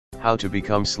How to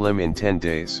become slim in 10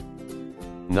 days.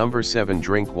 Number 7.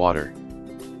 Drink water.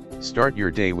 Start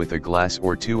your day with a glass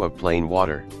or two of plain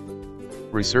water.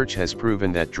 Research has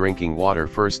proven that drinking water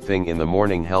first thing in the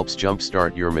morning helps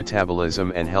jumpstart your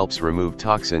metabolism and helps remove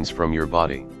toxins from your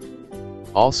body.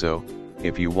 Also,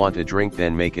 if you want a drink,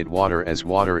 then make it water, as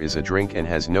water is a drink and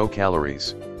has no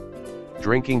calories.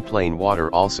 Drinking plain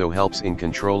water also helps in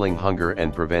controlling hunger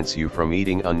and prevents you from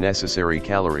eating unnecessary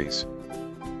calories.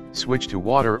 Switch to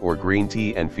water or green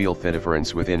tea and feel the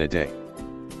difference within a day.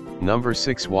 Number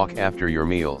 6. Walk after your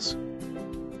meals.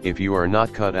 If you are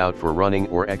not cut out for running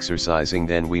or exercising,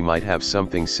 then we might have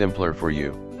something simpler for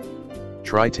you.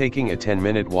 Try taking a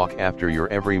 10-minute walk after your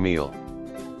every meal.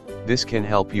 This can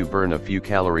help you burn a few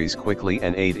calories quickly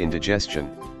and aid in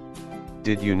digestion.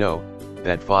 Did you know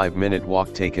that 5-minute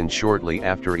walk taken shortly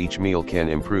after each meal can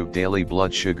improve daily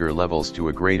blood sugar levels to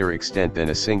a greater extent than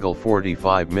a single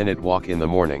 45-minute walk in the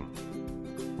morning?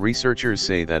 Researchers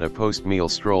say that a post-meal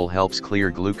stroll helps clear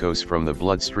glucose from the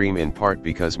bloodstream, in part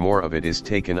because more of it is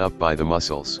taken up by the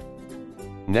muscles.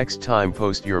 Next time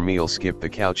post your meal, skip the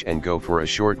couch and go for a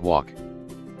short walk.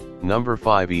 Number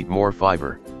 5. Eat more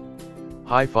fiber.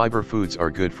 High fiber foods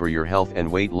are good for your health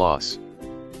and weight loss.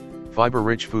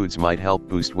 Fiber-rich foods might help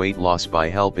boost weight loss by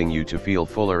helping you to feel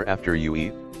fuller after you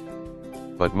eat.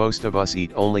 But most of us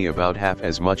eat only about half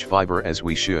as much fiber as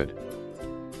we should.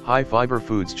 High fiber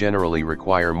foods generally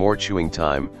require more chewing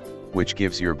time, which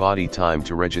gives your body time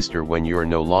to register when you're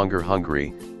no longer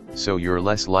hungry, so you're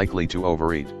less likely to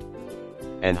overeat.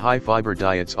 And high fiber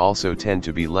diets also tend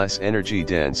to be less energy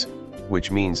dense, which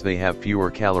means they have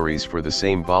fewer calories for the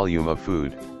same volume of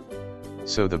food.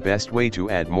 So the best way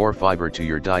to add more fiber to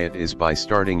your diet is by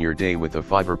starting your day with a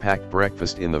fiber-packed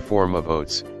breakfast in the form of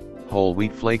oats, whole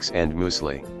wheat flakes and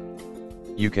muesli.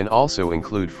 You can also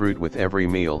include fruit with every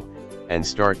meal, and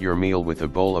start your meal with a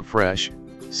bowl of fresh,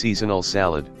 seasonal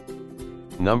salad.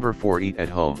 Number 4. Eat at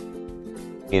home.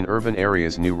 In urban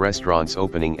areas, new restaurants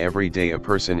opening every day. A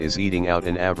person is eating out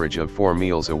an average of 4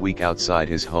 meals a week outside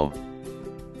his home.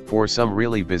 For some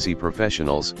really busy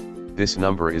professionals, this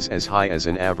number is as high as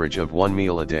an average of 1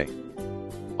 meal a day.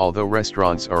 Although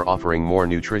restaurants are offering more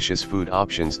nutritious food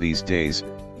options these days,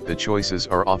 the choices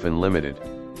are often limited.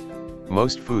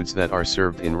 Most foods that are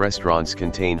served in restaurants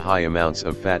contain high amounts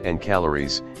of fat and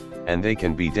calories, and they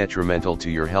can be detrimental to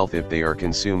your health if they are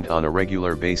consumed on a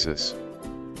regular basis.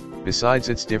 Besides,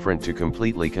 it's different to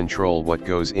completely control what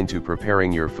goes into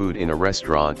preparing your food in a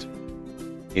restaurant.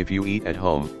 If you eat at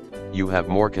home, you have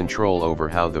more control over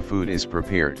how the food is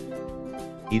prepared.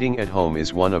 Eating at home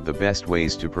is one of the best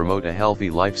ways to promote a healthy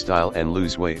lifestyle and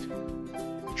lose weight.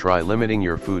 Try limiting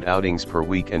your food outings per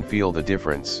week and feel the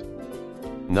difference.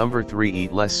 Number 3.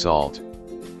 Eat less salt.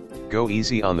 Go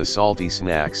easy on the salty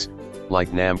snacks,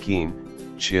 like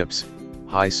namkeen, chips,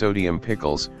 high-sodium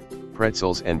pickles,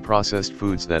 pretzels and processed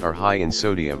foods that are high in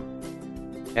sodium.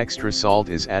 Extra salt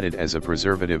is added as a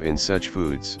preservative in such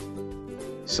foods.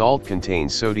 Salt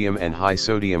contains sodium, and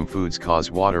high-sodium foods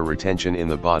cause water retention in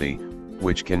the body,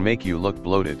 which can make you look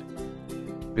bloated.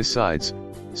 Besides,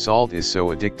 salt is so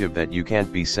addictive that you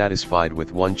can't be satisfied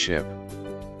with one chip.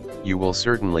 You will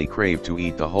certainly crave to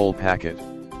eat the whole packet.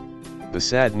 The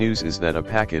sad news is that a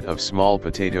packet of small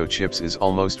potato chips is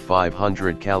almost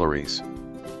 500 calories.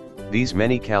 These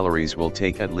many calories will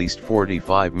take at least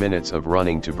 45 minutes of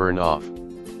running to burn off.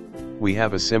 We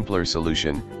have a simpler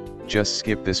solution: just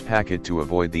skip this packet to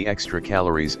avoid the extra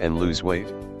calories and lose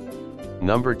weight.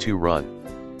 Number 2. Run.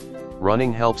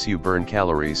 Running helps you burn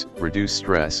calories, reduce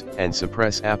stress, and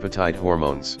suppress appetite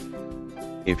hormones.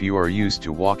 If you are used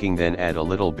to walking, then add a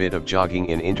little bit of jogging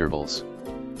in intervals.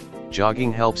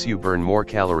 Jogging helps you burn more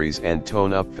calories and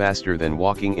tone up faster than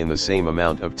walking in the same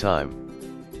amount of time.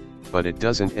 But it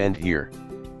doesn't end here.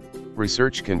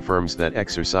 Research confirms that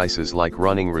exercises like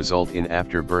running result in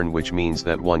afterburn, which means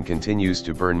that one continues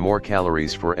to burn more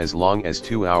calories for as long as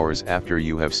 2 hours after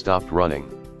you have stopped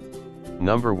running.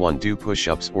 Number 1. Do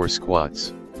push-ups or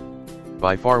squats.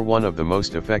 By far one of the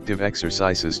most effective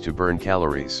exercises to burn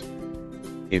calories.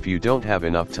 If you don't have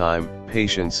enough time,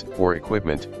 patience, or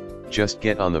equipment, just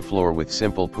get on the floor with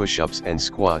simple push-ups and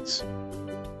squats.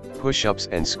 Push-ups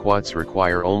and squats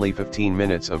require only 15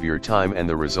 minutes of your time, and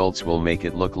the results will make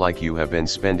it look like you have been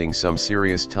spending some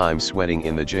serious time sweating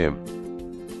in the gym.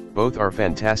 Both are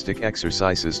fantastic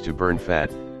exercises to burn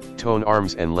fat, tone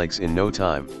arms and legs in no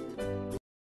time.